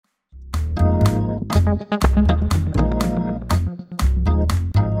Hey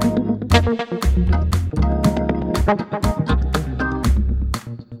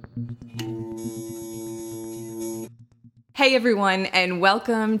everyone, and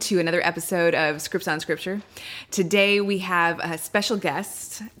welcome to another episode of Scripts on Scripture. Today we have a special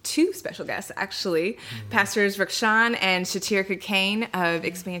guest, two special guests actually, Pastors Rahkshan and Sheterica Cain of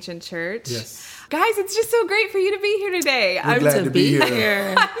Expansion Church. Yes. Guys, it's just so great for you to be here today. We're glad to be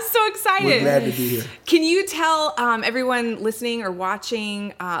here. I'm so excited. We're glad to be here. Can you tell everyone listening or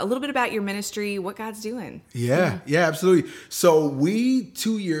watching a little bit about your ministry, what God's doing? Yeah, absolutely. So we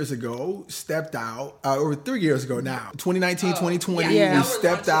 2 years ago stepped out, or 3 years ago now, 2019, 2020, we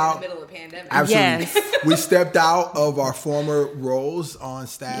stepped out. In the middle of the pandemic. Absolutely. Yes. We stepped out of our former roles on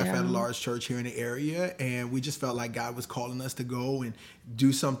staff at a large church here in the area, and we just felt like God was calling us to go and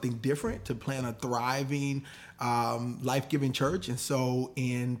do something different, to plant a thriving, life-giving church. And so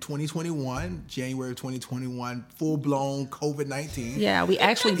in 2021, January of 2021, full-blown COVID-19. Yeah, we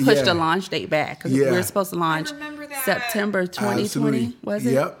actually pushed the launch date back because we were supposed to launch September 2020, Absolutely. was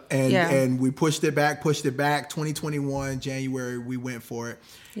it? Yep. And we pushed it back. 2021, January, we went for it.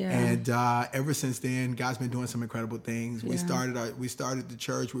 Yeah. And ever since then, God's been doing some incredible things. We started the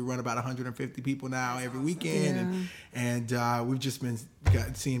church. We run about 150 people now every weekend, and we've just been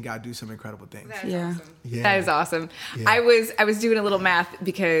seeing God do some incredible things. That is awesome. Yeah. That is awesome. Yeah. I was doing a little math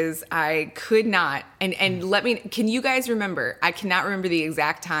because I could not, and can you guys remember? I cannot remember the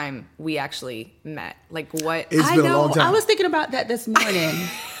exact time we actually met. Like what? It's been a long time. I was thinking about that this morning.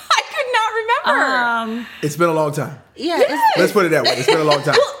 I could not remember. It's been a long time. Yeah. Let's put it that way. It's been a long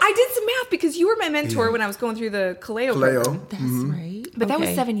time. Well, I did some math because you were my mentor when I was going through the Kaleo program. That's right. But that was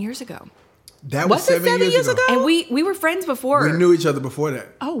 7 years ago. That was Was it 7 years ago. And we were friends before. We knew each other before that.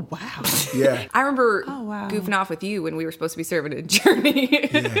 Oh, wow. Yeah. I remember wow. goofing off with you when we were supposed to be serving a journey.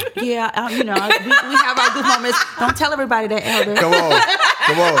 Yeah, we have our good moments. Don't tell everybody that, Elder. Come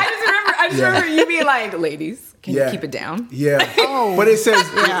on. I just remember you being like, ladies, can you keep it down? Yeah. Oh. But it says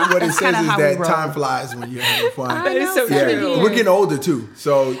what it That's says kinda is how we that roll. time flies when you're having fun. I That is know, so Yeah, true. we're getting older too.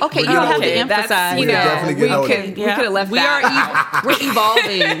 So Okay, we're you don't have getting to older. emphasize. You We're know, definitely we getting older. could have left We that. we're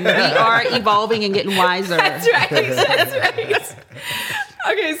evolving. We are evolving and getting wiser. That's right. That's right.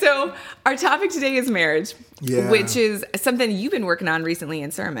 Okay, so our topic today is marriage, which is something you've been working on recently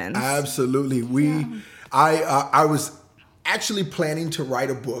in sermons. Absolutely. I was actually planning to write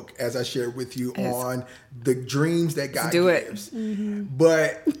a book, as I shared with you, on the dreams that God gives.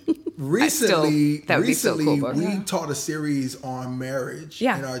 But recently, that would be so cool book. we taught a series on marriage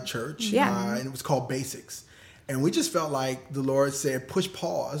in our church, and it was called Baesics. And we just felt like the Lord said, push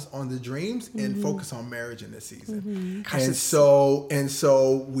pause on the dreams and focus on marriage in this season. And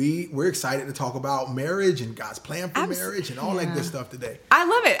so we're excited to talk about marriage and God's plan for marriage and all that good stuff today. I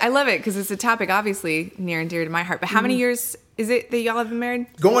love it because it's a topic obviously near and dear to my heart. But how many years is it that y'all have been married?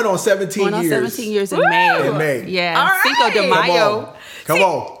 Going on 17 Going on years. 17 years in May. In May. Yeah. All right. Cinco de Mayo. Come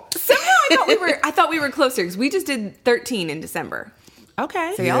on. Somehow I thought we were closer because we just did 13 in December.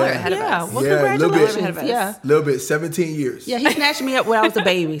 Okay. So y'all are ahead of us. Well, Yeah, a little bit. congratulations. Ahead of us. Yeah. A little bit, 17 years. Yeah, he snatched me up when I was a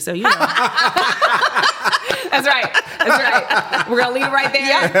baby, so you know. That's right. We're gonna leave it right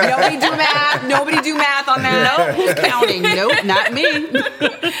there. Nobody do math on that. Nope, who's counting? Nope, not me.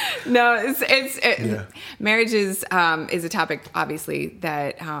 No, marriage is a topic obviously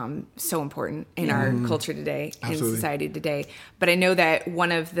that so important in our culture today, in society today. But I know that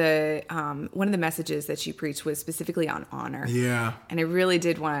one of the messages that you preached was specifically on honor. Yeah. And I really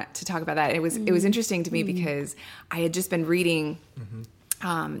did want to talk about that. It was interesting to me because I had just been reading.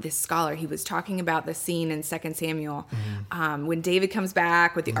 This scholar, he was talking about the scene in 2 Samuel when David comes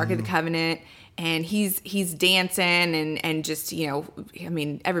back with the Ark of the Covenant, and he's dancing and just, I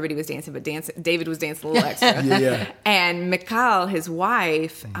mean, everybody was dancing, but David was dancing a little extra. And Michal, his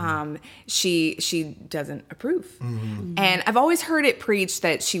wife, she doesn't approve. And I've always heard it preached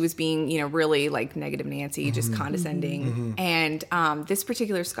that she was being, really like negative Nancy, just condescending. And this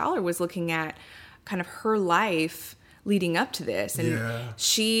particular scholar was looking at kind of her life leading up to this, and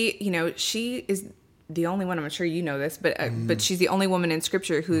she is the only one. I'm sure you know this, but she's the only woman in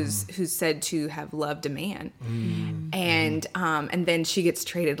Scripture who's said to have loved a man, and then she gets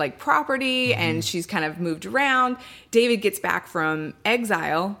traded like property, and she's kind of moved around. David gets back from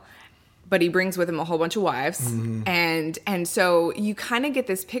exile, but he brings with him a whole bunch of wives, and so you kind of get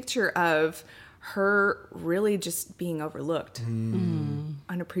this picture of her really just being overlooked,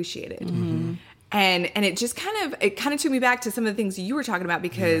 unappreciated. And it just kind of took me back to some of the things you were talking about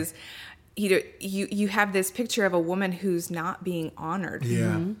because you have this picture of a woman who's not being honored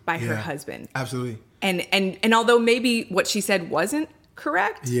by her husband. Absolutely. And although maybe what she said wasn't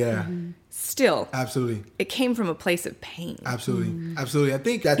correct. Yeah. Still, Absolutely. it came from a place of pain. Absolutely. Absolutely. I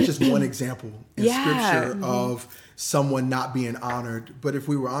think that's just one example in scripture of someone not being honored. But if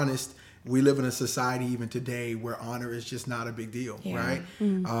we were honest, we live in a society even today where honor is just not a big deal, right?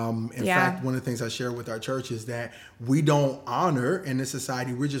 In fact, one of the things I share with our church is that we don't honor in this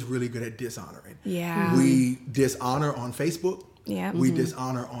society. We're just really good at dishonoring. Yeah. We dishonor on Facebook. Yeah. We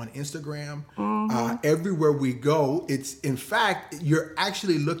dishonor on Instagram. Everywhere we go, it's, in fact, you're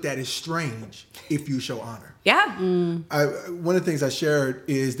actually looked at as strange if you show honor. Yeah. One of the things I shared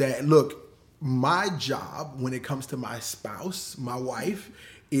is that, look, my job when it comes to my spouse, my wife,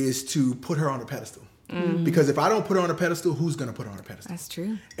 is to put her on a pedestal. Because if I don't put her on a pedestal, who's going to put her on a pedestal? That's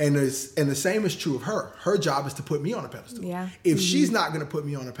true. And the same is true of her. Her job is to put me on a pedestal. Yeah. If she's not going to put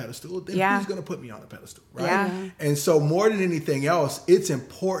me on a pedestal, then who's going to put me on a pedestal, right? Yeah. And so more than anything else, it's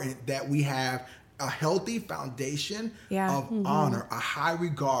important that we have a healthy foundation of honor, a high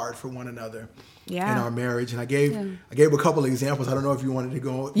regard for one another in our marriage. And I gave a couple of examples. I don't know if you wanted to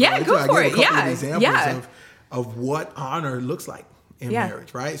go. Yeah, go for it. I gave a couple of examples of what honor looks like in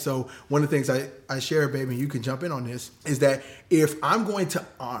marriage, right? So one of the things I share, baby, and you can jump in on this, is that if I'm going to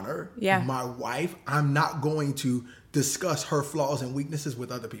honor my wife, I'm not going to discuss her flaws and weaknesses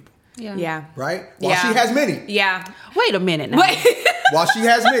with other people. Yeah. Right? While she has many. Yeah. Wait a minute now. While she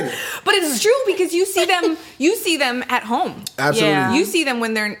has many. But it's true because you see them at home. Absolutely. Yeah. You see them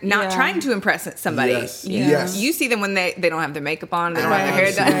when they're not trying to impress somebody. Yes. You see them when they don't have their makeup on, they don't have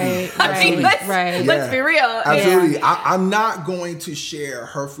their hair done. I mean, Right. let's be real. Absolutely. I'm not going to share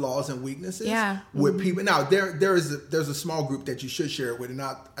her flaws and weaknesses with people. Now, there's a small group that you should share it with, and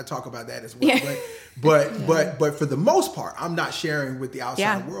I talk about that as well. Yeah. But for the most part, I'm not sharing with the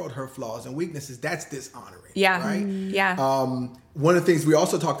outside world her flaws and weaknesses. That's dishonoring. Yeah. Right? Yeah. One of the things we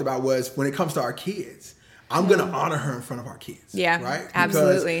also talked about was when it comes to our kids, I'm going to honor her in front of our kids. Yeah. Right?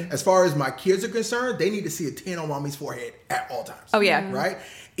 Absolutely. Because as far as my kids are concerned, they need to see a 10 on mommy's forehead at all times. Oh, yeah. Right?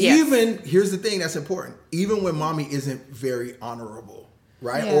 Yes. Even, here's the thing that's important. Even when mommy isn't very honorable,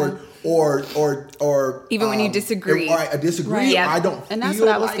 right? Yeah. Or even when you disagree. I disagree. Right. I don't And that's feel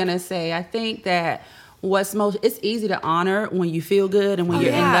what I was like, going to say. I think that it's easy to honor when you feel good and when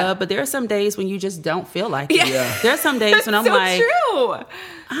you're in love, but there are some days when you just don't feel like it. Yeah. There are some days when I'm so like, true.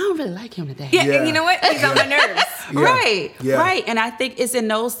 I don't really like him today. Yeah, and you know what? He's on my nerves. Right. Yeah. Right. And I think it's in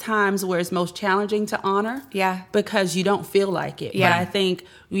those times where it's most challenging to honor. Yeah. Because you don't feel like it. Yeah. But I think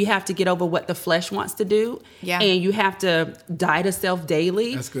we have to get over what the flesh wants to do. Yeah. And you have to die to self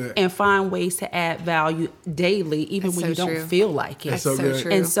daily. That's good. And find ways to add value daily, even That's when so you don't true. feel like it. That's so good.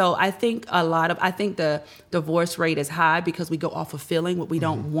 true. And so I think I think the divorce rate is high because we go off of feeling what we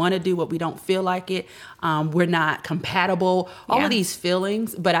don't want to do, what we don't feel like it. We're not compatible, all of these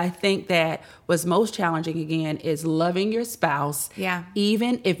feelings. But I think that what's most challenging, again, is loving your spouse. Yeah.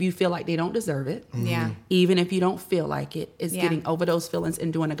 Even if you feel like they don't deserve it. Yeah. Even if you don't feel like it. It's Yeah. getting over those feelings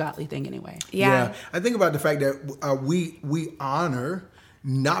and doing a godly thing anyway. Yeah. I think about the fact that we honor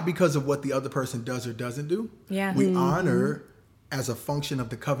not because of what the other person does or doesn't do. Yeah. We honor as a function of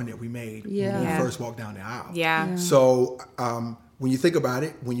the covenant we made when we Yeah. first walked down the aisle. Yeah. So when you think about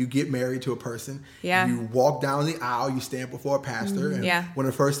it, when you get married to a person, you walk down the aisle, you stand before a pastor, and one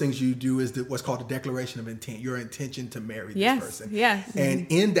of the first things you do is what's called the declaration of intent, your intention to marry this person. Yes. And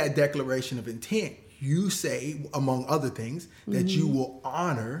in that declaration of intent, you say, among other things, that you will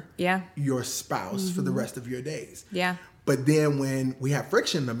honor your spouse for the rest of your days. Yeah. But then when we have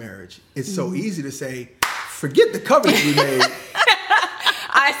friction in a marriage, it's so easy to say, forget the covenant we made.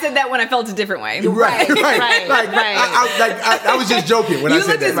 I said that when I felt a different way. Right. Right. I was just joking when I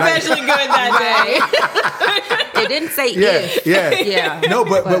said that. You looked especially good that day. It didn't say if. Yeah. No,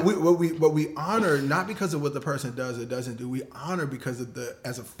 but we honor not because of what the person does or doesn't do. We honor because of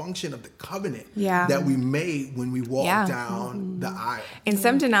as a function of the covenant that we made when we walked down the aisle. In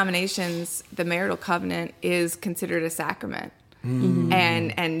some denominations, the marital covenant is considered a sacrament.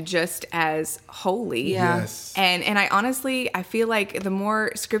 And just as holy. Yes. And I honestly, I feel like the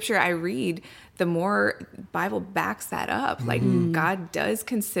more scripture I read, the more Bible backs that up. Like God does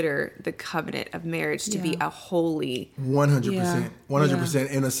consider the covenant of marriage to be a holy. 100%.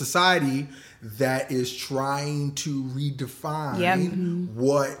 100%. In a society that is trying to redefine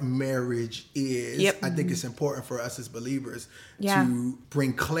what marriage is, I think it's important for us as believers to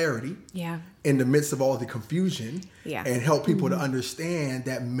bring clarity in the midst of all the confusion and help people to understand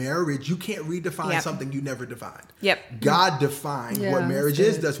that marriage, you can't redefine something you never defined. God defined what marriage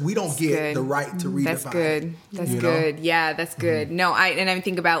is. Thus, we don't get the right to redefine. That's good. That's good. Yeah, that's good. No, I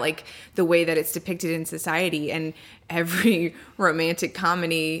think about like the way that it's depicted in society, and every romantic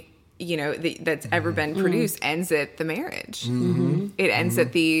comedy, that's ever been produced ends at the marriage. It ends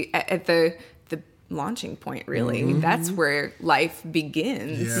at the launching point, really. That's where life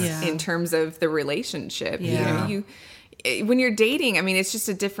begins in terms of the relationship. When you're dating, I mean, it's just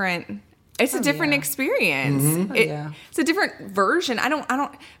a different experience. It's a different version.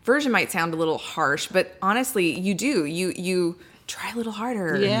 Version might sound a little harsh, but honestly, you try a little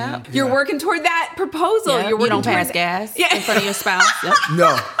harder. You're working toward that proposal. You don't pass gas in front of your spouse.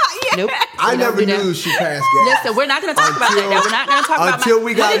 No. Nope. I never knew she passed gas. Listen, we're not going to talk about that. We're not going to talk about until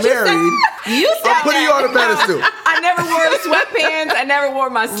we got married. You said I'm putting you on a pedestal. I never wore sweatpants. I never wore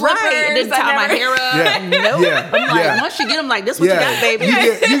my slippers. Right. Didn't tie my hair up. Nope. I'm like, once you get them like this, what you got, baby?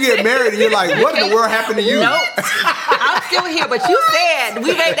 You get married and you're like, what in the world happened to you? Nope. I'm still here, but you said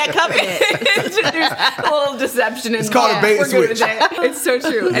we made that covenant. There's a little deception in It's called a bait and switch. It's so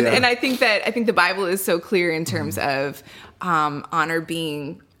true. And I think the Bible is so clear in terms of honor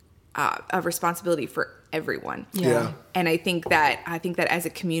being a responsibility for everyone. And I think that as a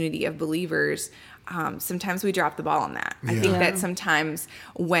community of believers, sometimes we drop the ball on that. I think that sometimes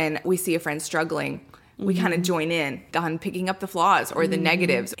when we see a friend struggling, we kind of join in on picking up the flaws or the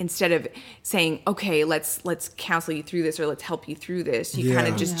negatives instead of saying, okay, let's counsel you through this or let's help you through this. You kind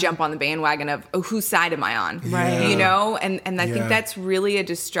of just jump on the bandwagon of, oh, whose side am I on? Right. And I think that's really a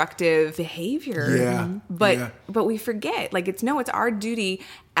destructive behavior. But we forget, it's our duty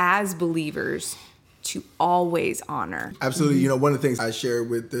as believers to always honor. Absolutely. One of the things I shared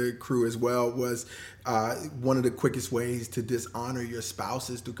with the crew as well was one of the quickest ways to dishonor your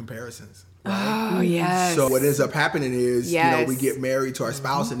spouse is through comparisons. Right? Oh, yes. So what ends up happening is, we get married to our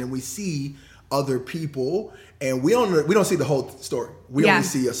spouse and then we see other people and we don't see the whole story. We only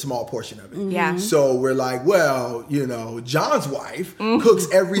see a small portion of it. Yeah. So we're like, well, John's wife cooks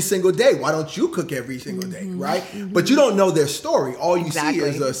every single day. Why don't you cook every single day, right? But you don't know their story. All you see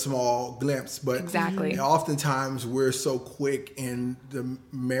is a small glimpse. But oftentimes we're so quick in the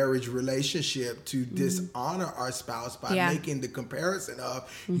marriage relationship to dishonor our spouse by making the comparison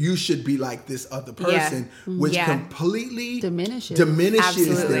of you should be like this other person, which completely diminishes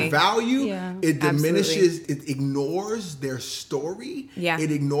their value. It diminishes, it ignores their story.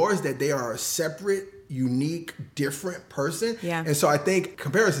 It ignores that they are a separate, unique, different person. And so I think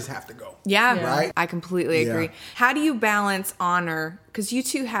comparisons have to go. Right? I completely agree. How do you balance honor? Because you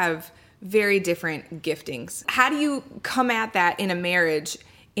two have very different giftings. How do you come at that in a marriage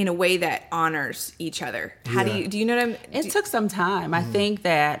in a way that honors each other? How do you know what It took some time. I think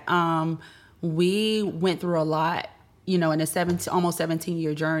that we went through a lot, in a almost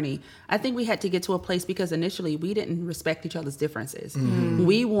 17-year journey. I think we had to get to a place because initially we didn't respect each other's differences.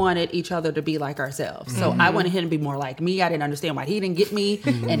 We wanted each other to be like ourselves. So I wanted him to be more like me. I didn't understand why he didn't get me.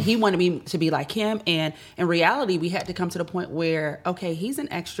 And he wanted me to be like him. And in reality, we had to come to the point where, okay, he's an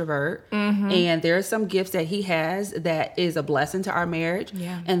extrovert. And there are some gifts that he has that is a blessing to our marriage.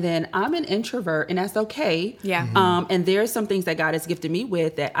 And then I'm an introvert, and that's okay. And there's some things that God has gifted me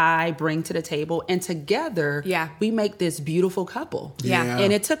with that I bring to the table. And together, we make this beautiful couple.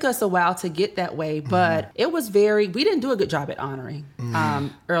 And it took us a while to get that way, but it was we didn't do a good job at honoring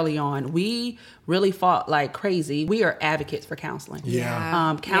early on. We really fought like crazy. We are advocates for counseling.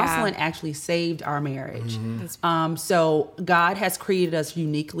 Counseling actually saved our marriage. So God has created us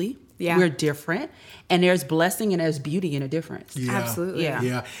uniquely. We're different, and there's blessing and there's beauty in a difference. Absolutely.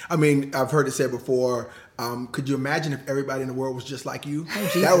 I mean, I've heard it said before, could you imagine if everybody in the world was just like you?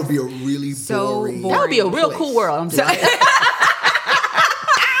 That would be a really boring. That would be a real cool world. I'm sorry.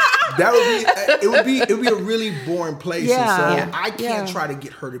 It would be a really boring place. And so I can't try to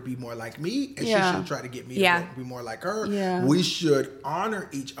get her to be more like me, and she should try to get me to be more like her. We should honor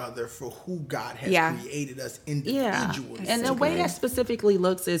each other for who God has created us individually. And the way that specifically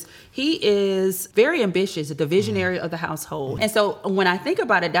looks is he is very ambitious, the visionary of the household. And so when I think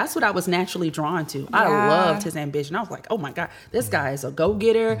about it, that's what I was naturally drawn to. I loved his ambition. I was like, oh my God, this guy is a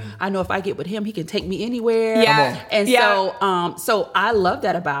go-getter. I know if I get with him, he can take me anywhere. And so I love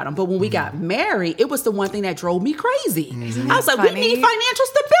that about him. But when we got married, it was the one thing that drove me crazy. I was like, we need financial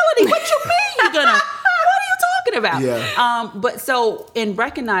stability. What you mean you're gonna... What are you talking about? But so in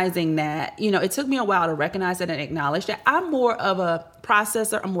recognizing that, it took me a while to recognize that and acknowledge that I'm more of a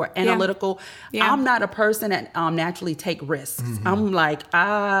processor. I'm more analytical. I'm not a person that naturally take risks. I'm like,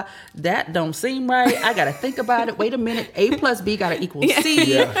 that don't seem right. I got to think about it. Wait a minute. A plus B got to equal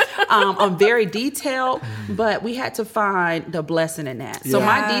C. I'm very detailed, but we had to find the blessing in that. So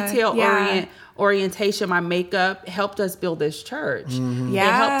my detail orientation, my makeup helped us build this church.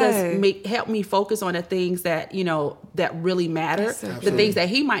 It helped me focus on the things that, that really matter, So the things that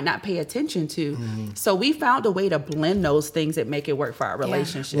he might not pay attention to. So we found a way to blend those things that make it work for our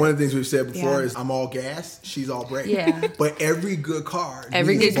relationship. One of the things we've said before is I'm all gas, she's all brake. Yeah. But every good car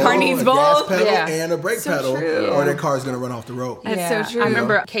needs a both. gas pedal Yeah. and a brake pedal, or that car is going to run off the road. That's so true. I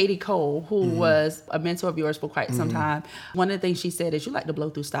remember Katie Cole, who was a mentor of yours for quite some time. One of the things she said is you like to blow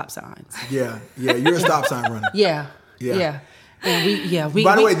through stop signs. Yeah, you're a stop sign runner. Yeah. And we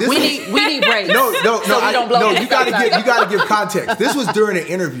By the way, we need breaks. No, you you gotta give context. This was during an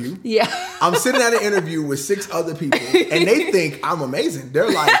interview. Yeah. I'm sitting at an interview with 6 other people, and they think I'm amazing. They're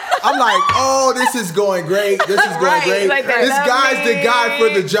like, I'm like, oh, this is going great. This is going great. Like this guy's the guy for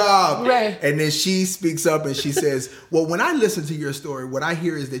the job. Right. And then she speaks up and she says, well, when I listen to your story, what I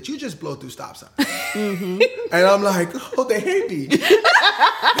hear is that you just blow through stop signs. And I'm like, oh, they hate me. They hate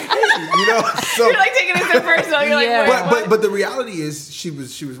me, you know? So, You're like taking it so personal. You're like, wait, but the reality is she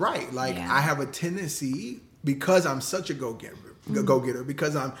was right. Like Yeah. I have a tendency, because I'm such a go-getter,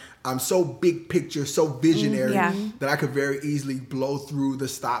 because I'm so big picture, so visionary, that I could very easily blow through the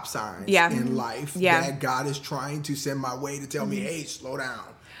stop signs in life that God is trying to send my way to tell me, hey, slow down.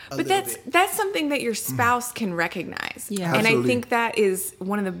 But that's something that your spouse can recognize. Yeah. And Absolutely. I think that is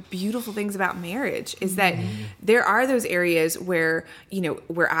one of the beautiful things about marriage is that there are those areas where,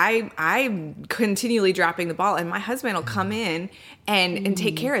 where I'm continually dropping the ball, and my husband will come in and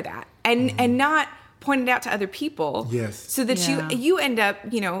take care of that and not point it out to other people. Yes. So that you end up,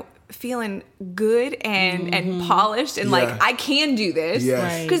 feeling good and polished and like, I can do this.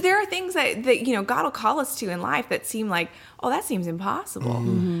 Yes. Because there are things that God will call us to in life that seem like, oh, that seems impossible.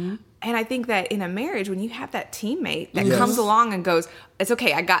 And I think that in a marriage, when you have that teammate that comes along and goes, it's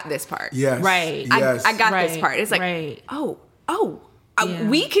okay, I got this part. Yes. Right. Yes. I got this part. It's like,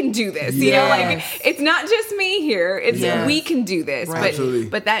 we can do this. Yes. It's not just me here. It's we can do this. Right. But Absolutely.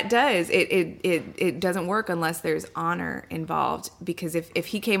 but that does it doesn't work unless there's honor involved. Because if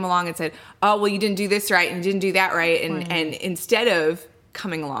he came along and said, oh, well, you didn't do this right and you didn't do that right, and instead of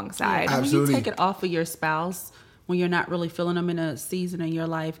coming alongside. And when Absolutely. you take it off of your spouse, when you're not really feeling them in a season in your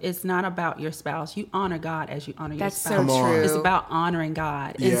life, it's not about your spouse. You honor God as you honor your spouse. That's so true. It's about honoring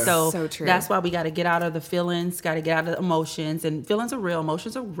God. Yes. And So true. that's why we got to get out of the feelings, got to get out of the emotions. And feelings are real.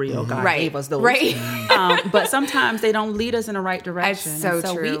 Emotions are real. God gave us those. Right. But sometimes they don't lead us in the right direction. That's so And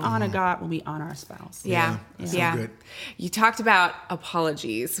so true. we honor God when we honor our spouse. Yeah. That's Yeah. so good. You talked about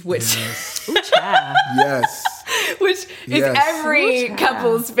apologies, which Ooh, child. Yes. which is Yes. every Ooh, child.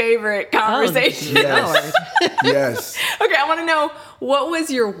 couple's favorite conversation. Yes. Yes. Okay, I want to know, what was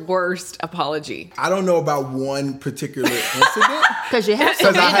your worst apology? I don't know about one particular incident. Because you have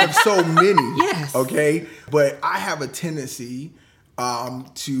Because I have so many. Yes. Okay. But I have a tendency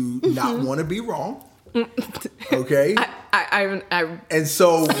to not want to be wrong. Okay. I And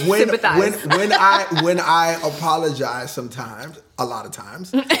so when Sympathize. when I apologize sometimes, a lot of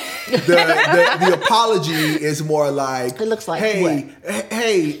times, the apology is more like, It looks like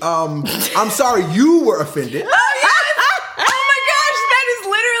hey, I'm sorry you were offended. oh my gosh, that is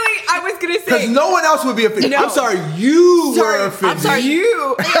literally, I was gonna Because say. no one else would be offended. No. I'm sorry you were offended. I'm sorry,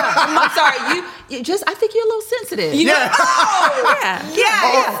 you. I'm sorry. You just, I think you're a little sensitive. Yeah.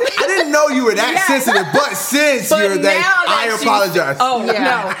 Yeah. I didn't know you were that sensitive, but since But you're now that, I she's- apologize. Oh Yeah.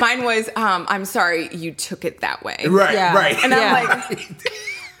 no, mine was. I'm sorry you took it that way. Right, Yeah. right. And Yeah. I'm like,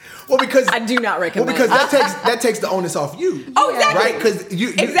 Well, because I do not recommend. because that takes the onus off you. Oh, exactly. Right? Because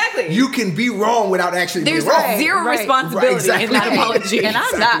Exactly. you can be wrong without actually There's being wrong. zero Right. responsibility Right, exactly. in that apology. And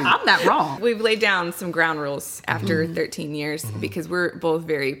I'm not wrong. We've laid down some ground rules after 13 years because we're both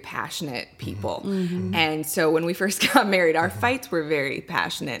very passionate people. And so when we first got married, our fights were very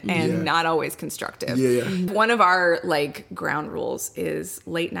passionate and Yeah. not always constructive. Yeah. One of our ground rules is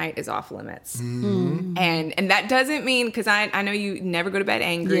late night is off limits. And that doesn't mean, because I know you never go to bed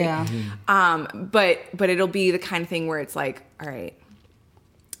angry. Yeah. But it'll be the kind of thing where it's like, all right,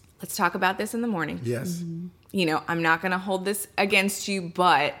 let's talk about this in the morning. Yes. I'm not going to hold this against you,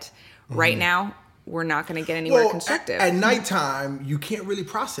 but right now we're not going to get anywhere constructive. At nighttime, you can't really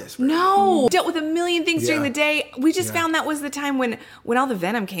process. Right? No, dealt with a million things during Yeah. the day. We just found that was the time when all the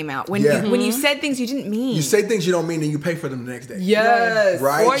venom came out. When Yeah. you said things you didn't mean. You say things you don't mean and you pay for them the next day. yes,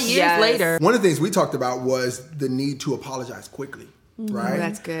 Right? 4 years Yes. later. One of the things we talked about was the need to apologize quickly. Right?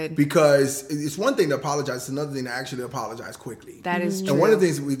 that's good. Because it's one thing to apologize, it's another thing to actually apologize quickly. That is true. And one of the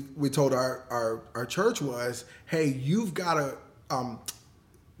things we told our church was, hey, you've got to,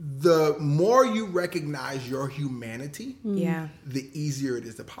 the more you recognize your humanity, Yeah. the easier it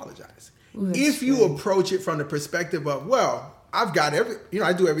is to apologize. If you approach it from the perspective of, well, I've got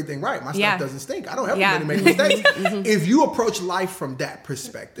I do everything right. My stuff doesn't stink. I don't ever really make mistakes. If you approach life from that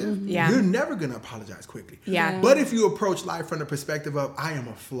perspective, you're never going to apologize quickly. Yeah. But if you approach life from the perspective of, I am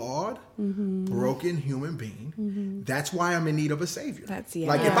a flawed, broken human being, that's why I'm in need of a savior.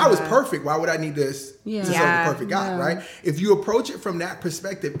 Like if I was perfect, why would I need this to serve the perfect God, right? If you approach it from that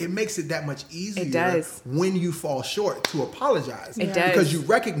perspective, it makes it that much easier when you fall short to apologize. It does. Because you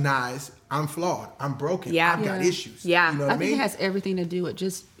recognize, I'm flawed. I'm broken. I've got issues. Yeah. You know what I mean? think it has everything to do with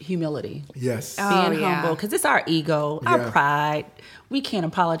just humility. Yes. Being humble. Because it's our ego, our pride. We can't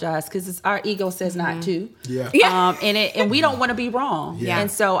apologize because our ego says not to. And we don't want to be wrong.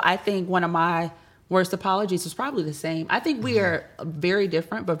 And so I think one of my worst apologies was probably the same. I think we are very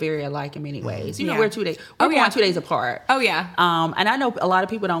different, but very alike in many ways. You know, we're 2 days. We're going 2 days apart. Oh yeah. And I know a lot of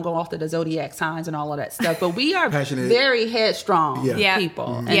people don't go off to the zodiac signs and all of that stuff, but we are very headstrong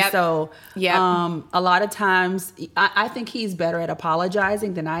people. And so, a lot of times, I think he's better at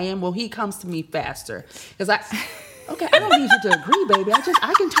apologizing than I am. Well, he comes to me faster because okay, I don't need you to agree, baby.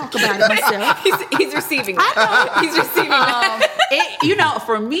 I can talk about it myself. He's receiving that. He's receiving that.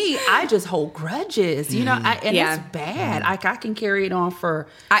 For me, I just hold grudges, it's bad. I can carry it on for,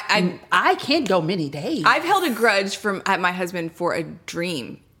 I can't go many days. I've held a grudge at my husband for a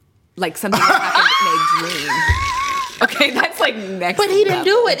dream. Like something that happened in a dream. Okay, that's like next. But he didn't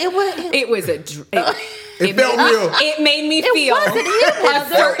do it. It was a dream. It felt real. It made me feel a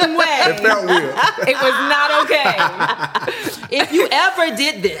certain way. It felt real. It was not okay. If you ever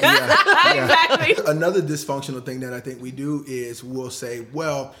did this. Exactly. Another dysfunctional thing that I think we do is we'll say,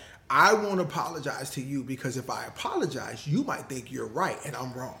 well, I won't apologize to you because if I apologize, you might think you're right and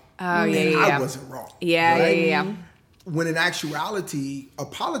I'm wrong. Oh, I wasn't wrong. Yeah. When in actuality,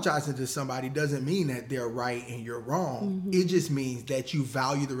 apologizing to somebody doesn't mean that they're right and you're wrong. It just means that you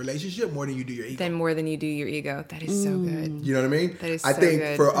value the relationship more than you do your ego. That is so good. You know what I mean? That is I so think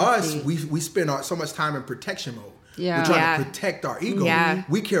good. For us, we spend so much time in protection mode. Yeah. We're trying to protect our ego. Yeah.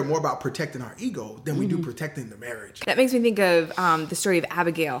 We care more about protecting our ego than we do protecting the marriage. That makes me think of the story of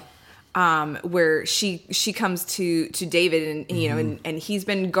Abigail. Where she comes to David and he's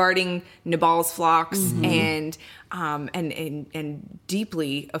been guarding Nabal's flocks and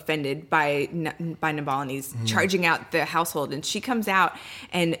deeply offended by Nabal, and he's charging out the household, and she comes out,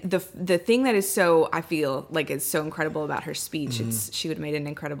 and the thing that is so, I feel like, is so incredible about her speech, she would have made an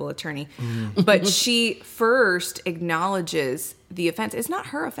incredible attorney, but she first acknowledges the offense. It's not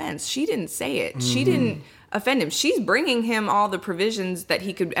her offense. She didn't say it. She didn't offend him. She's bringing him all the provisions that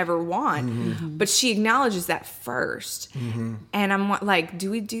he could ever want, but she acknowledges that first. And I'm like,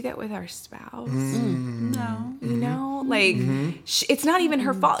 do we do that with our spouse? No. It's not even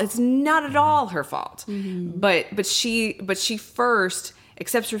her fault. It's not at all her fault. But she first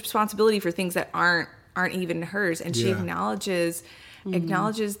accepts responsibility for things that aren't even hers, and she acknowledges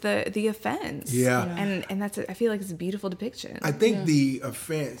the offense. And that's I feel like it's a beautiful depiction. I think the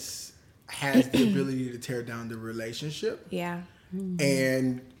offense has the ability to tear down the relationship.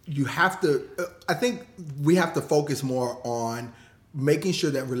 And you have to, I think we have to focus more on making sure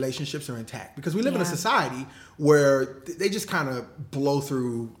that relationships are intact, because we live in a society where they just kind of blow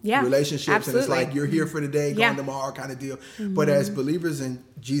through relationships. And it's like, you're here for today, gone tomorrow kind of deal. But as believers in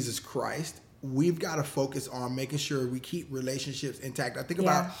Jesus Christ, we've got to focus on making sure we keep relationships intact. I think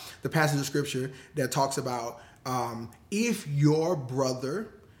about the passage of scripture that talks about if your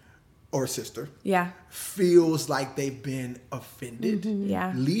brother or sister feels like they've been offended,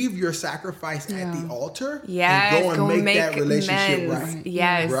 leave your sacrifice at the altar and go and make that relationship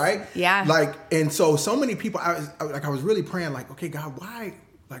right. Right? And so many people, I was really praying, like, okay, God,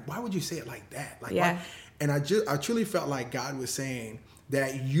 why would you say it like that? Why? And I truly felt like God was saying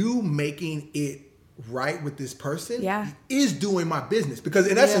that you making it right with this person is doing my business, because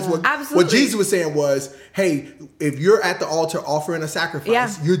in essence what Jesus was saying was, hey, if you're at the altar offering a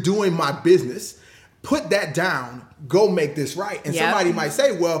sacrifice, you're doing my business. Put that down, go make this right. And somebody might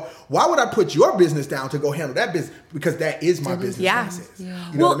say, well, why would I put your business down to go handle that business? Because that is my business. You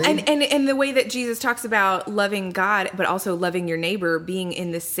know what I mean? and the way that Jesus talks about loving God but also loving your neighbor being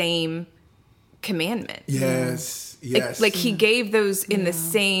in the same commandment. Yes. Like he gave those in the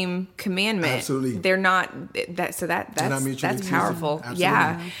same commandment. Absolutely. They're not that's powerful. Absolutely.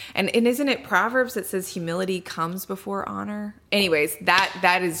 Yeah. And isn't it Proverbs that says humility comes before honor? Anyways,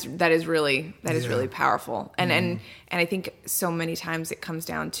 that is really powerful. And I think so many times it comes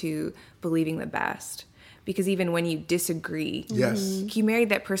down to believing the best. Because even when you disagree, you married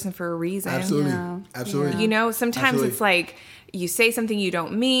that person for a reason. Absolutely. You know, sometimes it's like, you say something you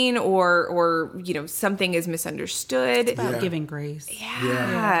don't mean, or something is misunderstood. It's about giving grace.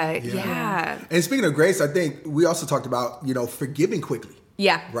 Yeah. And speaking of grace, I think we also talked about, forgiving quickly.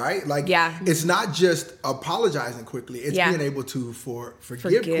 Yeah. Right? It's not just apologizing quickly. It's being able to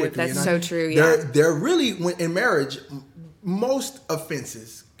forgive quickly. That's so true. Yeah. They're really, in marriage, most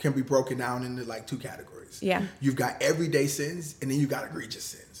offenses can be broken down into like two categories. Yeah. You've got everyday sins, and then you got egregious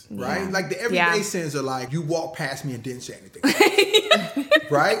sins. Right? Like the everyday sins are like, you walked past me and didn't say anything.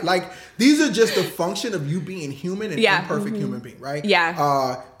 Right? Like these are just a function of you being human and imperfect human being, right?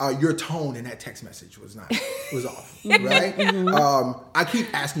 Yeah. Your tone in that text message was off. Right? I keep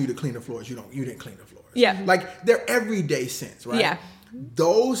asking you to clean the floors. You didn't clean the floors. Yeah. Like they're everyday sins, right? Yeah.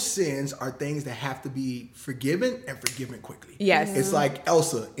 Those sins are things that have to be forgiven and forgiven quickly. Yes. It's like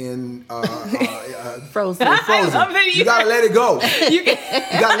Elsa in Frozen. I love it. You gotta let it go. You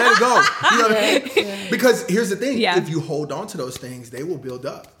gotta let it go. You know what I mean? Yeah. Because here's the thing: if you hold on to those things, they will build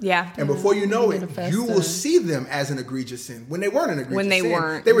up. Yeah. And before you know it, you will see them as an egregious sin when they weren't an egregious sin.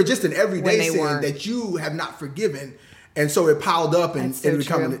 Weren't. They were just an everyday sin that you have not forgiven. And so it piled up and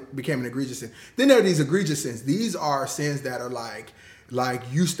it became an egregious sin. Then there are these egregious sins. These are sins that are like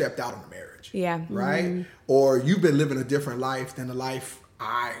you stepped out on the marriage. Yeah. Right? Mm-hmm. Or you've been living a different life than the life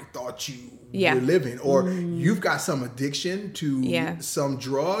I thought you were living. Or you've got some addiction to some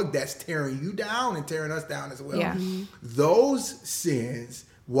drug that's tearing you down and tearing us down as well. Yeah. Those sins,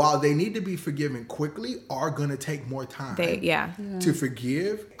 while they need to be forgiven quickly, are going to take more time to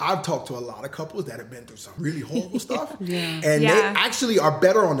forgive. I've talked to a lot of couples that have been through some really horrible stuff. And they actually are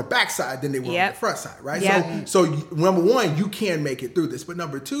better on the backside than they were on the front side, right? Yeah. So number one, you can make it through this. But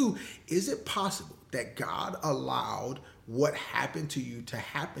number two, is it possible that God allowed what happened to you to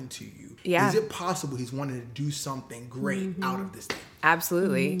happen to you? Yeah. Is it possible he's wanting to do something great out of this thing?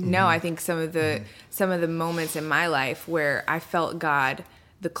 Absolutely. No, I think some of the moments in my life where I felt God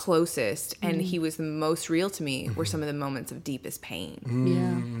the closest and he was the most real to me were some of the moments of deepest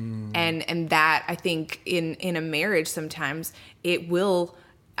pain. And that, I think, in a marriage sometimes it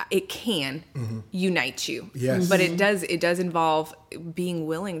can unite you. Yes. But it does involve being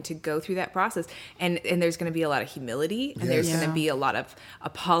willing to go through that process. And there's going to be a lot of humility, and there's going to be a lot of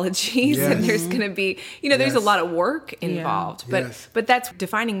apologies, and there's going to be, there's a lot of work involved. But that's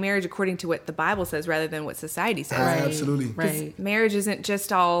defining marriage according to what the Bible says rather than what society says. Absolutely. Right. Marriage isn't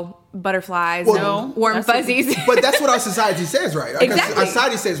just all butterflies, warm fuzzies. But that's what our society says, right? Exactly. Our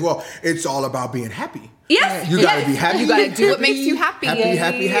society says, well, it's all about being happy. Yes. You got to be happy. You got to do what makes you happy.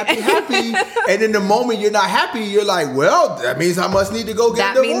 Happy. And in the moment you're not happy, you're like, well, that means I must need to go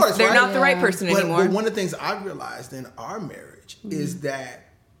get a divorce. Means they're not the right person anymore. But one of the things I've realized in our marriage is that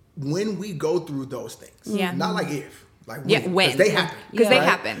when we go through those things, not like if, like when. Because they happen. Because they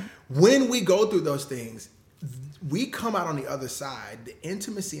happen. When we go through those things, we come out on the other side. The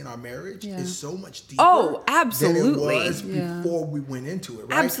intimacy in our marriage is so much deeper than it was before we went into it,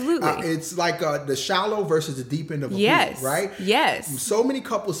 right? Absolutely. It's like the shallow versus the deep end of a pool, right? Yes. So many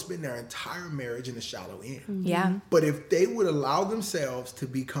couples spend their entire marriage in the shallow end. Yeah. But if they would allow themselves to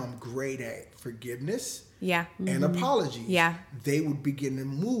become great at forgiveness and apologies, they would begin to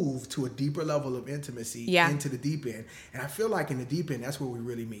move to a deeper level of intimacy into the deep end. And I feel like in the deep end, that's where we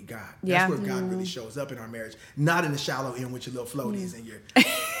really meet God. That's where God really shows up in our marriage. Not in the shallow end with your little floaties and your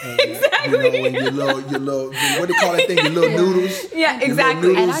and your little what do you call that thing? Your little noodles. Yeah,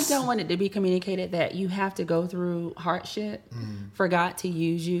 exactly. And I don't want it to be communicated that you have to go through hardship for God to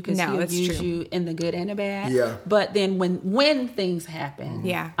use you, because he'll use you in the good and the bad. Yeah. But then when things happen,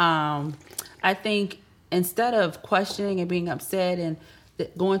 I think instead of questioning and being upset and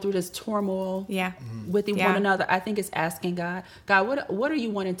going through this turmoil with one another, I think it's asking God, what are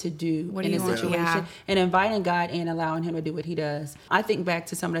you wanting to do in this situation? And inviting God in, allowing him to do what he does. I think back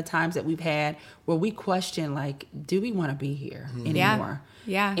to some of the times that we've had where we question, like, do we want to be here anymore?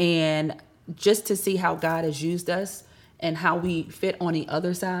 Yeah. And just to see how God has used us and how we fit on the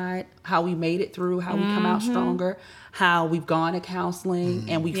other side, how we made it through, how we come out stronger, how we've gone to counseling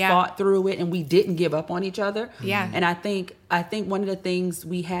and we fought through it and we didn't give up on each other. Yeah. And I think one of the things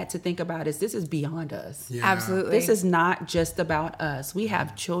we had to think about is this is beyond us. Yeah. Absolutely. This is not just about us. We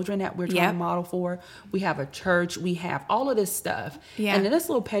have children that we're trying to model for. We have a church. We have all of this stuff. Yeah. And then this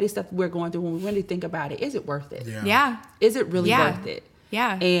little petty stuff we're going through, when we really think about it, is it worth it? Yeah. Is it really worth it?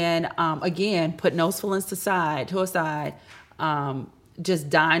 Yeah. And again, putting those feelings aside, just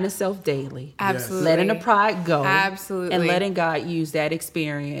dying to self daily. Absolutely. Letting the pride go. Absolutely. And letting God use that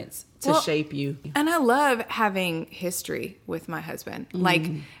experience to shape you. And I love having history with my husband.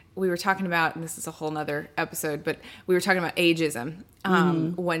 Like, we were talking about, and this is a whole nother episode, but we were talking about ageism.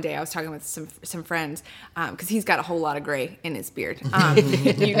 One day I was talking with some friends, because he's got a whole lot of gray in his beard,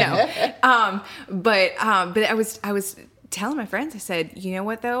 you know. But I was telling my friends, I said, you know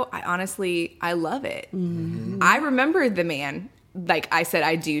what though? I love it. I remember the man, like I said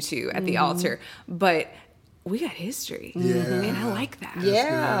I do too at the altar, but we got history. And I like that.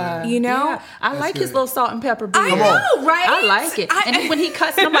 Yeah. You know? Yeah. I like his little salt and pepper beard. I know, right? I like it. And then when he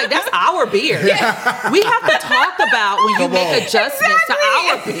cuts it, I'm like, that's our beard. We have to talk about when you make adjustments to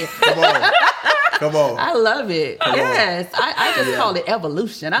our beard. Come on. I love it. Yes. I just call it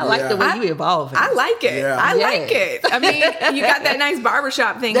evolution. I like the way you evolve. I like it. Yeah. I like it. I mean, you got that nice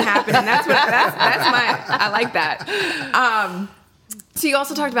barbershop thing happening. That's I like that. So you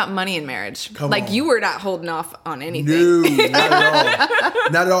also talked about money in marriage. Come like on. you were not holding off on anything. No, not at all.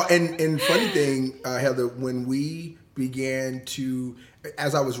 Not at all. And funny thing, Heather, when we began to,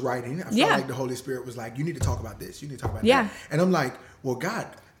 as I was writing, I felt like the Holy Spirit was like, you need to talk about this. You need to talk about that. And I'm like, well, God,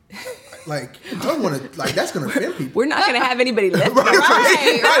 like, I don't want to, like, that's going to offend people. We're not going to have anybody left.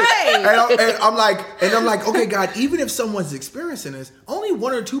 Right. And I'm like, okay, God, even if someone's experiencing this, only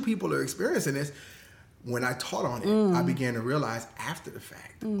 1 or 2 people are experiencing this. When I taught on it, I began to realize after the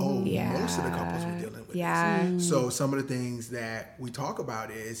fact, most of the couples were dealing with this. So some of the things that we talk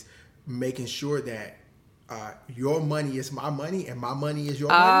about is making sure that your money is my money and my money is your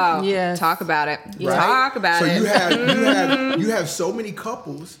money. Yes. Talk about it. Right? Talk about it. So you have so many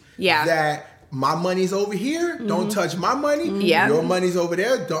couples that my money's over here, don't touch my money. Your money's over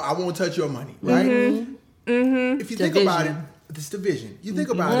there, I won't touch your money. Right? If you think about it, it's division. You think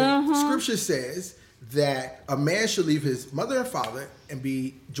about it, Scripture says that a man shall leave his mother and father and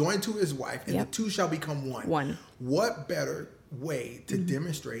be joined to his wife, and the two shall become one. What better way to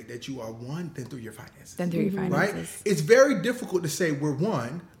demonstrate that you are one than through your finances? Right? It's very difficult to say we're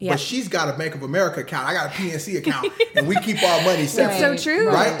one, but she's got a Bank of America account, I got a PNC account, and we keep our money separate. That's so true.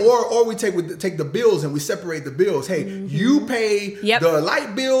 Right? Or we take the bills and we separate the bills. Hey, you pay the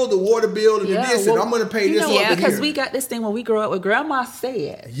light bill, the water bill, and this, and I'm going to pay this over here. Because we got this thing when we grew up, what Grandma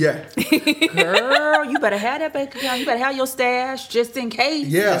said. Girl, you better have that bank account. You better have your stash just in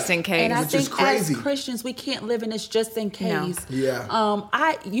case. Just in case. And I Which is think crazy. as Christians, we can't live in this just in case. No.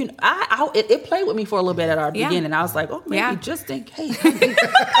 It played with me for a little bit at our beginning. I was like, oh, maybe just in case.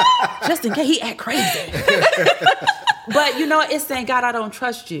 Just in case he act crazy. But it's saying, God, I don't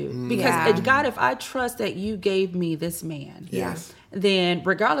trust you. Because God, if I trust that you gave me this man, then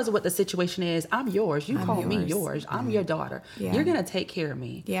regardless of what the situation is, I'm yours. You call me yours. I'm your daughter. You're going to take care of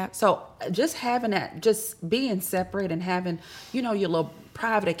me. So just having that, just being separate and having, your little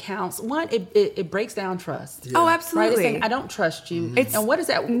private accounts, one, it breaks down trust. Oh, absolutely. Right? It's saying, I don't trust you. And what is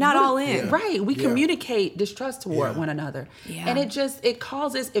that? Not all in. Right. We communicate distrust toward one another. And it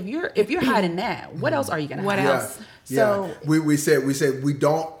causes, if you're hiding that, what else are you going to hide? What else? So we said we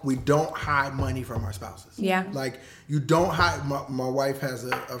don't hide money from our spouses. Like you don't hide. My wife has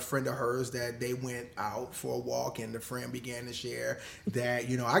a friend of hers that they went out for a walk, and the friend began to share that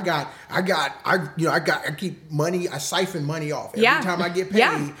I keep money. I siphon money off every time I get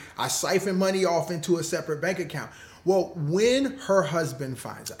paid. I siphon money off into a separate bank account. Well, when her husband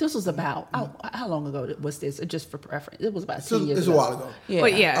finds out. This was about, how long ago was this? Just for preference. It was about 10 years ago. It's a while ago.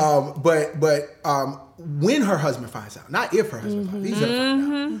 Yeah. When her husband finds out, not if her husband finds out, he's going to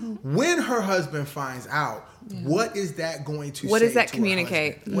find out. When her husband finds out, what is that going to say? What does that to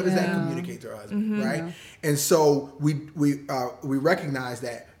communicate? Her husband? What does that communicate to her husband, right? And so we recognize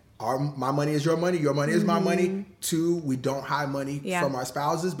that my money is your money is my money. 2, we don't hide money from our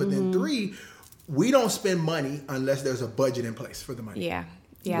spouses. But then 3, we don't spend money unless there's a budget in place for the money. Yeah,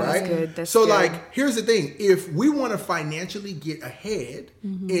 right? That's good. Like, here's the thing. If we want to financially get ahead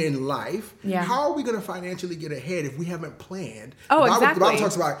in life, how are we going to financially get ahead if we haven't planned? Exactly. The Bible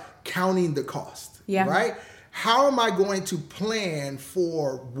talks about counting the cost, right? How am I going to plan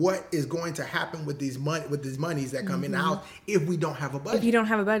for what is going to happen with these monies that come in the house if we don't have a budget? If you don't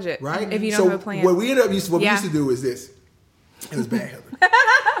have a budget, right? If you don't have a plan. What we used to do is this. It was bad, Heather.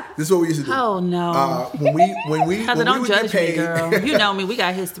 This is what we used to do. Oh no! When we Heather, don't judge me, girl. You know me. We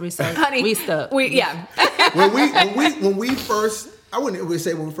got history, so honey, we stuck. When we first, I wouldn't even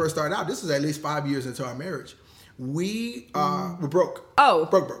say when we first started out. This was at least 5 years into our marriage. We were broke. Oh,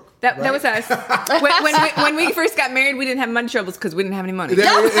 broke. That was us. when we first got married, we didn't have money troubles because we didn't have any money.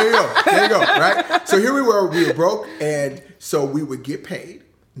 There you go. Right. So here we were broke, and so we would get paid.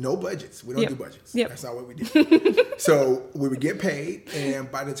 No budgets. We don't do budgets. That's not what we did. So we would get paid,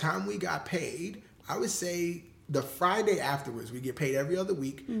 and by the time we got paid, I would say the Friday afterwards, we get paid every other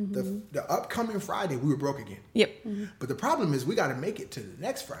week. The upcoming Friday, we were broke again. Yep. But the problem is we got to make it to the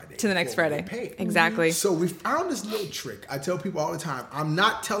next Friday. To the next before we Friday. get paid. Exactly. So we found this little trick. I tell people all the time, I'm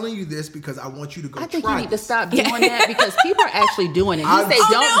not telling you this because I want you to go I think try you need to this. stop doing that because people are actually doing it. You say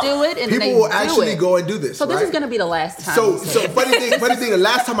don't do it, and People they will do actually it. go and do this. So this right? is going to be the last time. So funny thing. The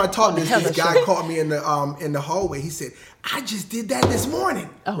last time I taught this guy show. caught me in the hallway. He said, "I just did that this morning."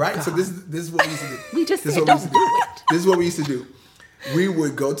 Right. God. So this is what we used to do. We just this said is what we don't used to do it. This is what we used to do. We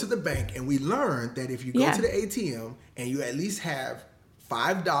would go to the bank and we learned that if you go Yeah. to the ATM and you at least have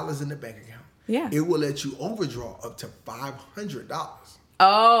 $5 in the bank account, Yeah. it will let you overdraw up to $500.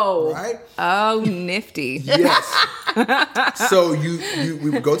 Oh. Right? Oh, nifty. Yes. So we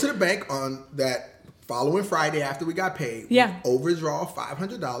would go to the bank on that following Friday after we got paid. Yeah. We'd overdraw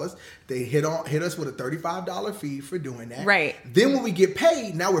 $500. They hit us with a $35 fee for doing that. Right. Then when we get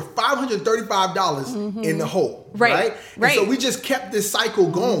paid, now we're $535 in the hole. Right. And so we just kept this cycle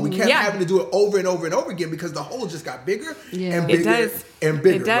going. We kept Yeah. having to do it over and over and over again because the hole just got bigger and It bigger does. and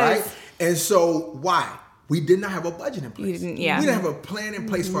bigger. It does. Right. And so why? We did not have a budget in place. You didn't. We didn't have a plan in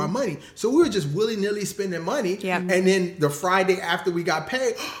place for our money. So we were just willy-nilly spending money. Yeah. And then the Friday after we got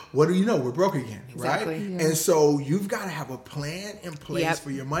paid, what do you know? We're broke again, Exactly. right? Yeah. And so you've got to have a plan in place Yep.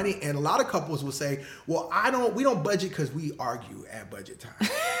 for your money. And a lot of couples will say, well, we don't budget because we argue at budget time.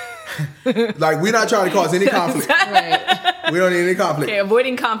 Like, we're not trying to cause any conflict. Right. We don't need any conflict. Okay,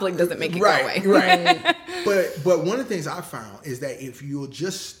 avoiding conflict doesn't make it go away. Right. But one of the things I found is that if you'll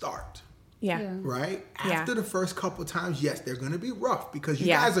just start, Yeah. right? Yeah. After the first couple times, yes, they're going to be rough because you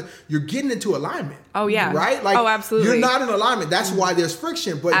Yeah. guys you're getting into alignment. Oh, yeah. Right? Like, Oh, absolutely. You're not in alignment. That's why there's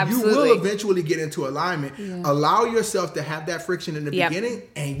friction, but Absolutely. you will eventually get into alignment. Yeah. Allow yourself to have that friction in the Yep. beginning,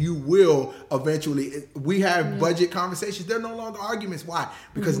 and you will eventually. We have budget conversations. They're no longer arguments. Why?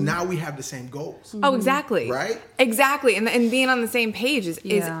 Because now we have the same goals. Oh, exactly. Right? Exactly. And being on the same page is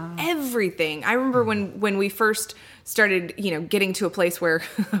Yeah. everything. I remember when we first started, getting to a place where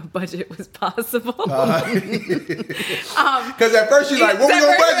a budget was possible. Because at first you're like, what we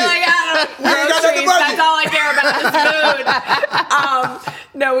gonna budget? Like, I don't know, We ain't got nothing to groceries, budget. that's all I care about is food.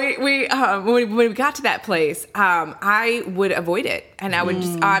 No, when we got to that place, I would avoid it, and I would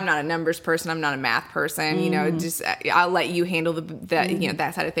just. I'm not a numbers person. I'm not a math person. Just I'll let you handle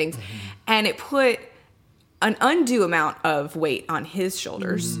that side of things, and it put an undue amount of weight on his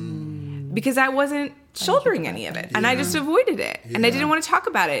shoulders because I wasn't shouldering any of it, and I just avoided it, and I didn't want to talk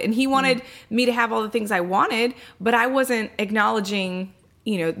about it, and he wanted me to have all the things I wanted, but I wasn't acknowledging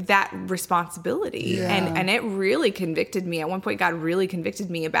that responsibility. And it really convicted me. At one point, God really convicted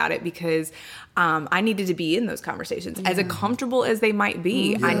me about it because I needed to be in those conversations. As uncomfortable as they might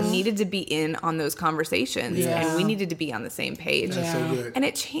be, I needed to be in on those conversations, and we needed to be on the same page. That's so good. And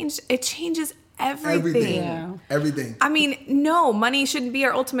it changes everything. Everything. I mean, no, money shouldn't be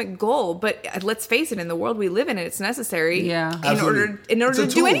our ultimate goal, but let's face it, in the world we live in, it's necessary in order to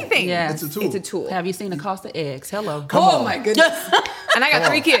do anything. Yeah. It's a tool. It's a tool. Have you seen the cost of eggs? Hello. Oh my goodness. And I got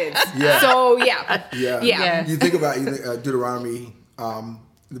 3 kids. Yeah. So yeah. Yeah. You think about Deuteronomy,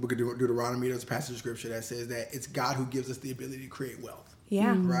 the book of Deuteronomy, there's a passage of scripture that says that it's God who gives us the ability to create wealth.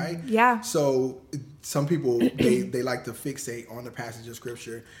 Yeah. Right? Yeah. So some people, they like to fixate on the passage of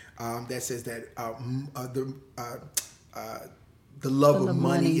scripture that says that the love of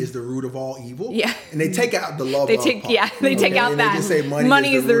money is the root of all evil. Yeah. And they take out the love They of take part. they take out and that. They just say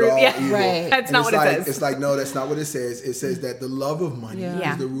money is the root. of all Yeah. evil. Right. That's And not it's what it like, says. It's like, no, that's not what it says. It says that the love of money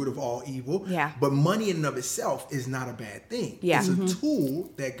Yeah. is the root of all evil. Yeah. But money in and of itself is not a bad thing. Yeah. It's a tool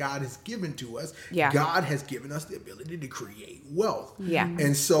that God has given to us. Yeah. God has given us the ability to create wealth. Yeah.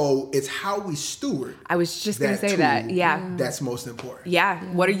 And so it's how we steward. I was just going to say tool that. Yeah. That's most important. Yeah.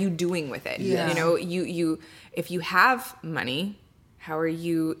 What are you doing with it? Yeah. You if you have money, how are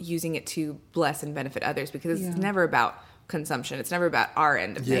you using it to bless and benefit others? Because it's never about consumption. It's never about our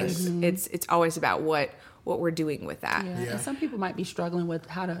end of Yes. things. It's always about what we're doing with that. Yeah. Yeah. And some people might be struggling with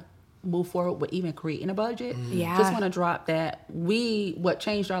how to move forward with even creating a budget. Yeah. Just want to drop that. What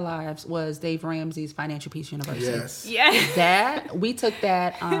changed our lives was Dave Ramsey's Financial Peace University. Yes. Yeah. We took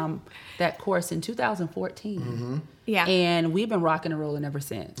that that course in 2014. Yeah. And we've been rocking and rolling ever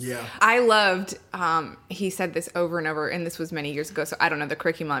since. Yeah. I loved, he said this over and over, and this was many years ago, so I don't know, the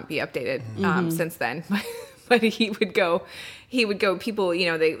curriculum might be updated since then. But he would go, people,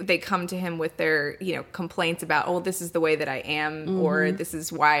 they come to him with their, complaints about, oh, this is the way that I am, or this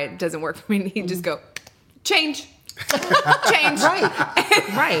is why it doesn't work for me. And he'd just go, change.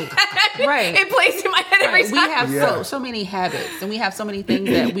 Right. It plays in my head every time. We have so many habits, and we have so many things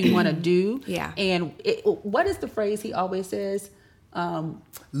that we want to do. Yeah. And what is the phrase he always says?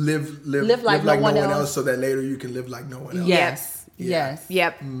 live like no one else, so that later you can live like no one else. Yes. Yeah. Yes.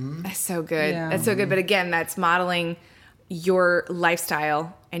 Yep. That's so good. Yeah. That's so good. But again, that's modeling your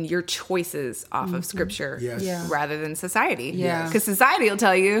lifestyle and your choices off of scripture Yes. Yeah. rather than society. Yeah. Because society will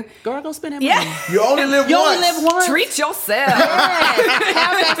tell you, Girl, go spend that money. yeah, You only live You once. only live once. treat yourself. Yes. Have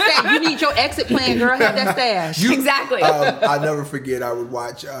that stash. You need your exit plan, girl. Have that stash. Exactly. I'll never forget, I would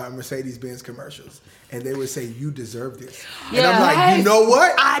watch Mercedes-Benz commercials, and they would say, "You deserve this." And I'm like, Yes. you know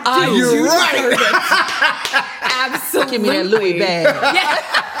what? I do. You're You right. Absolutely. Give me that Louis bag.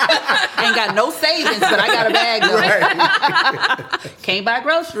 Yeah. Ain't got no savings, but I got a bag though. Right. Can't buy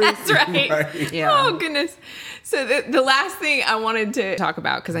groceries. That's right. Right. Yeah. Oh, goodness. So the last thing I wanted to talk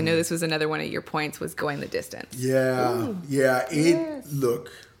about, because I know this was another one of your points, was going the distance. Yeah. Ooh. Yeah. Yes.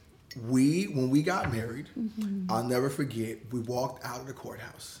 Look, when we got married, I'll never forget, we walked out of the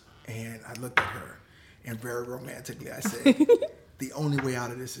courthouse, and I looked at her, and very romantically I said, the only way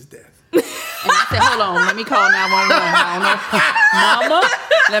out of this is death. And I said, hold on, let me call 911. I don't know. Mama,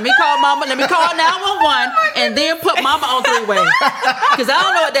 let me call Mama. Let me call 911 and then put Mama on three-way. Because I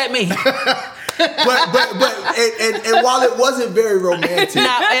don't know what that means. But while it wasn't very romantic,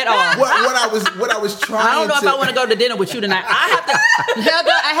 Not at all. what I was trying I don't know if I want to go to dinner with you tonight.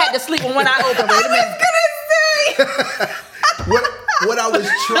 I had to sleep with one eye open. Wait a minute. What I was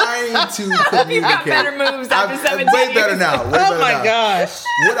trying to communicate. You've got better moves after 17 Way better years. now. Oh my gosh.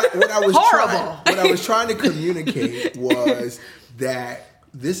 What I was trying to communicate was that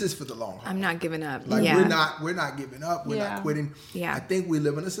this is for the long haul. I'm not giving up. Like yeah. we're not giving up. We're Yeah. not quitting. Yeah. I think we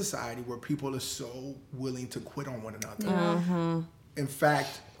live in a society where people are so willing to quit on one another. Mm-hmm. In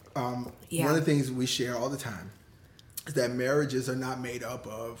fact, one of the things we share all the time is that marriages are not made up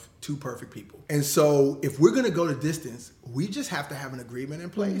of two perfect people. And so if we're going to go the distance, we just have to have an agreement in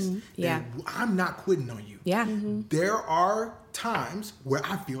place. Yeah. That I'm not quitting on you. Yeah. There are times where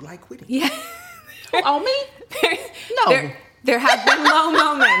I feel like quitting. Yeah. On me? No. There have been low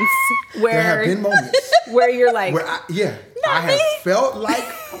moments where There have been moments where you're like, where I have felt like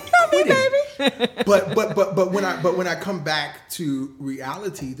quitting. But when I come back to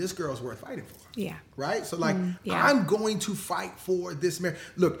reality, this girl's worth fighting for. yeah. Right? So like, Yeah. I'm going to fight for this marriage.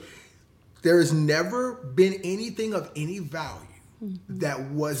 Look, there has never been anything of any value that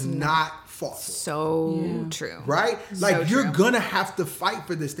was not fought for. So true. Right? Like, So you're true. going to have to fight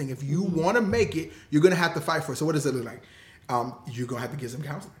for this thing. If you want to make it, you're going to have to fight for it. So what does it look like? You're going to have to get some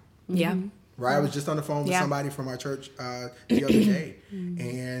counseling. Yeah. Right? I was just on the phone with Yeah. somebody from our church the other day,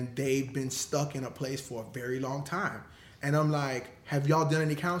 and they've been stuck in a place for a very long time. And I'm like, have y'all done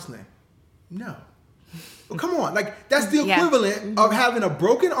any counseling? No. Well, come on. Like, that's the Yeah. equivalent of having a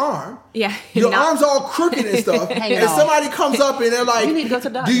broken arm. Yeah. Your Not- arm's all crooked and stuff. Hanging And off. somebody comes up and they're like, You need to go to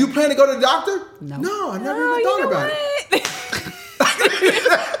the doctor. do you plan to go to the doctor? No. I never Oh, even you thought know about it.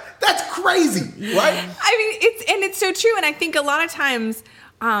 what? That's crazy, right? I mean, it's so true, and I think a lot of times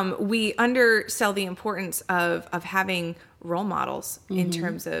we undersell the importance of having role models in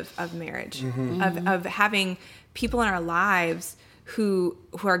terms of marriage, of having people in our lives who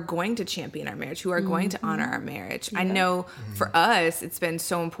are going to champion our marriage, who are going to honor our marriage. I know for us, it's been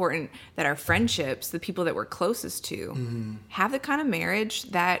so important that our friendships, the people that we're closest to, have the kind of marriage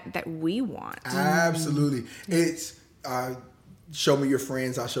that we want. Absolutely. It's show me your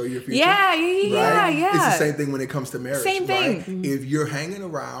friends, I'll show you your future. Yeah. It's the same thing when it comes to marriage. Same thing. Right? If you're hanging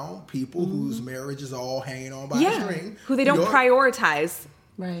around people whose marriage is all hanging on by a string, who they don't prioritize.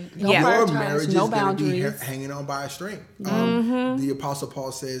 Right. Yeah. your prioritize, marriage is no going to be boundaries. hanging on by a string. The Apostle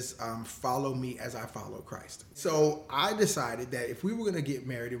Paul says, follow me as I follow Christ. So I decided that if we were going to get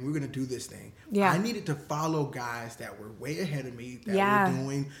married and we were going to do this thing, I needed to follow guys that were way ahead of me, that were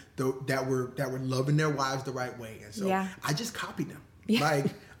doing, that were loving their wives the right way. And so I just copied them. Like,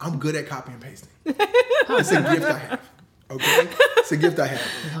 I'm good at copy and pasting. It's a gift I have. Okay? It's a gift I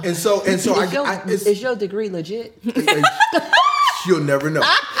have. And so Is your degree legit? You'll never know.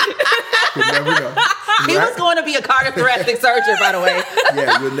 You'll never know. He was going to be a cardiothoracic surgeon, by the way.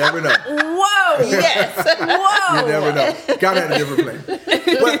 Yeah, you'll never know. Whoa! Yes. Whoa! You never know. Got at a different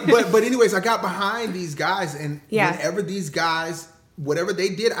place. But anyways, I got behind these guys, and whenever these guys, whatever they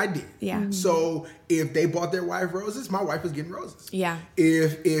did, I did. Yeah. So if they bought their wife roses, my wife was getting roses. Yeah.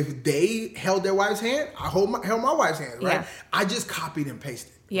 If they held their wife's hand, I held my wife's hand. Right. Yeah. I just copied and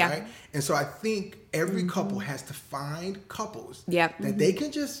pasted. Yeah. Right. And so I think every couple has to find couples Yep. that they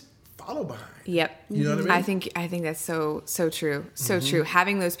can just follow behind. Yep. You know what I mean? I think that's so true. So true.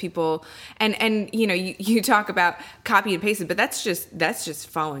 Having those people and you know, you talk about copy and pasted, but that's just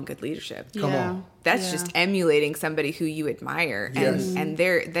following good leadership. Come on. That's just emulating somebody who you admire. Yes. And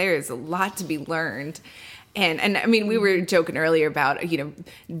there is a lot to be learned. And I mean, we were joking earlier about,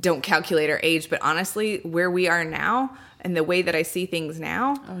 don't calculate our age, but honestly, where we are now and the way that I see things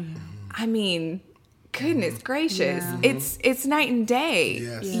now, I mean, goodness gracious, it's night and day,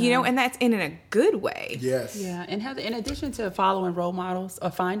 and that's in a good way. Yes. Yeah. And Heather, in addition to following role models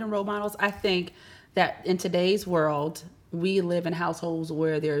or finding role models, I think that in today's world, we live in households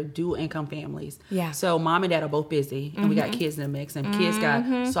where they're dual income families. Yeah. So mom and dad are both busy, and we got kids in the mix, and kids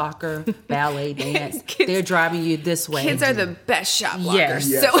got soccer, ballet, dance. They're driving you this way. Kids are the best shop walkers.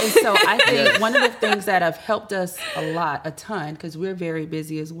 Yes. So I think one of the things that have helped us a ton, because we're very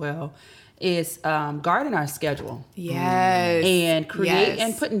busy as well, is guarding our schedule. Yes. And create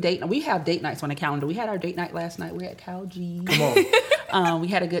and putting date. We have date nights on the calendar. We had our date night last night. We're at Cal G. Come on. We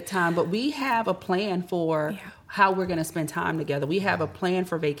had a good time, but we have a plan for how we're going to spend time together. We have a plan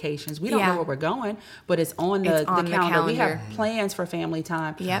for vacations. We don't know where we're going, but it's on the calendar. We have plans for family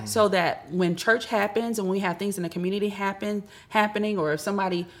time. Yep. So that when church happens and we have things in the community happening, or if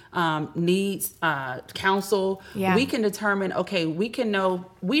somebody needs counsel, we can determine, okay,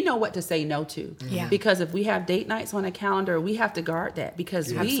 we know what to say no to. Yeah. Because if we have date nights on a calendar, we have to guard that,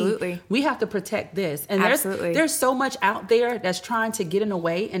 because we have to protect this. And there's so much out there that's trying to get in the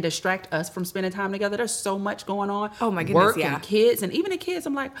way and distract us from spending time together. There's so much going on. Oh my goodness, work and kids, and even the kids.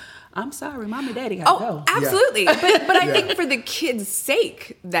 I'm like, I'm sorry, mom and daddy gotta go. Absolutely. But I think for the kids'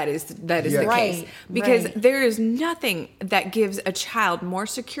 sake, that is the case, because there is nothing that gives a child more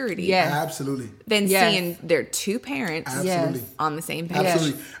security. Absolutely. Than seeing their two parents on the same page.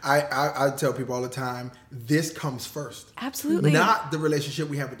 Absolutely. I tell people all the time, this comes first. Absolutely. Not the relationship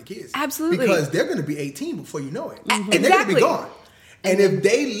we have with the kids. Absolutely. Because they're going to be 18 before you know it. And they're going to be gone. And if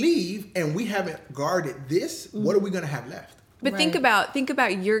they leave and we haven't guarded this, what are we going to have left? But think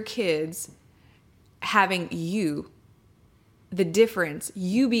about your kids having you, the difference,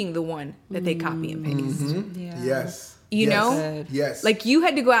 you being the one that they copy and paste. Mm-hmm. Yeah. Yes. You know? Yes. Like you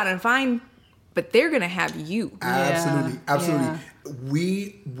had to go out and find, but they're going to have you. Absolutely. Absolutely. Yeah.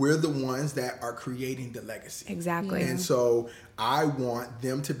 We're the ones that are creating the legacy. Exactly. And so I want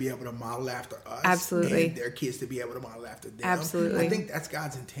them to be able to model after us. Absolutely. And their kids to be able to model after them. Absolutely. I think that's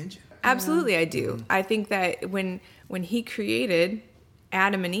God's intention. Absolutely, I do. Mm-hmm. I think that when he created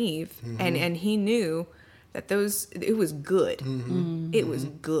Adam and Eve, and he knew that it was good. Mm-hmm. It was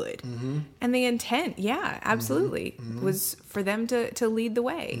good. Mm-hmm. And the intent, absolutely, was for them to lead the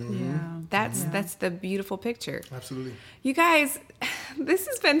way. Mm-hmm. Yeah. That's the beautiful picture. Absolutely. You guys, this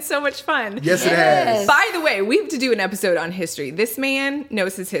has been so much fun. Yes, it has. By the way, we have to do an episode on history. This man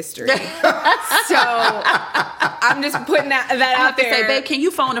knows his history. So I'm just putting that out there. Say, babe, can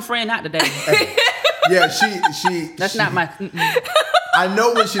you phone a friend out today? Yeah, she. That's not my. I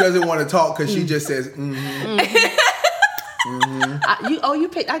know when she doesn't want to talk because she just says, you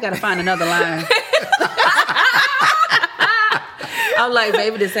picked. I gotta find another line. I'm like,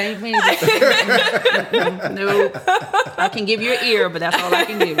 baby, this ain't me. No, I can give you an ear, but that's all I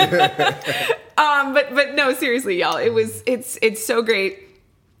can give you. But no, seriously, y'all, it's so great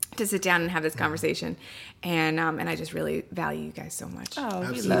to sit down and have this conversation, and I just really value you guys so much. Oh,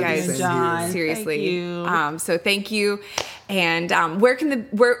 we love you, John. Seriously, thank you. So thank you. And where can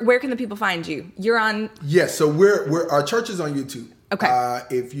the people find you? You're on. Yes, so our church is on YouTube. Okay.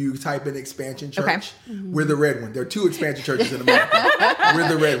 If you type in Expansion Church, we're the red one. There are two Expansion churches in America. We're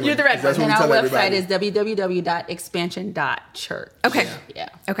the red one. You're the red one. That's what and we tell our everybody. website is www.expansion.church. Okay. Yeah.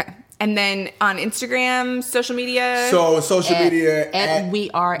 Okay. And then on Instagram, social media. So social media at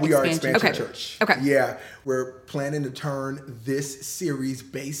We Are Expansion Church. Okay. Yeah, we're planning to turn this series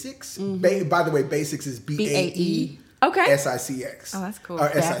Baesics. By the way, Baesics is BAE. Okay. SICX. Oh, that's cool. Or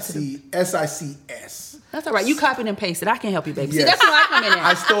SICS. That's all right. You copied and pasted. I can help you, baby. Yes. See, that's why I come in there.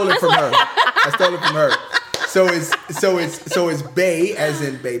 I stole it from her. So it's Bay as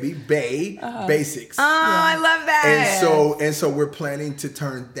in baby, Bay Baesics. Oh, I love that. And so we're planning to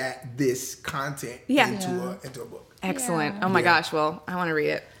turn this content into a book. Excellent. Oh my gosh. Well, I want to read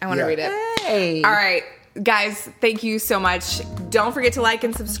it. Hey. All right. Guys, thank you so much. Don't forget to like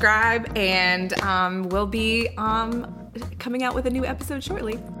and subscribe, and we'll be coming out with a new episode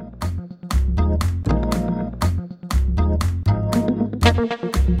shortly.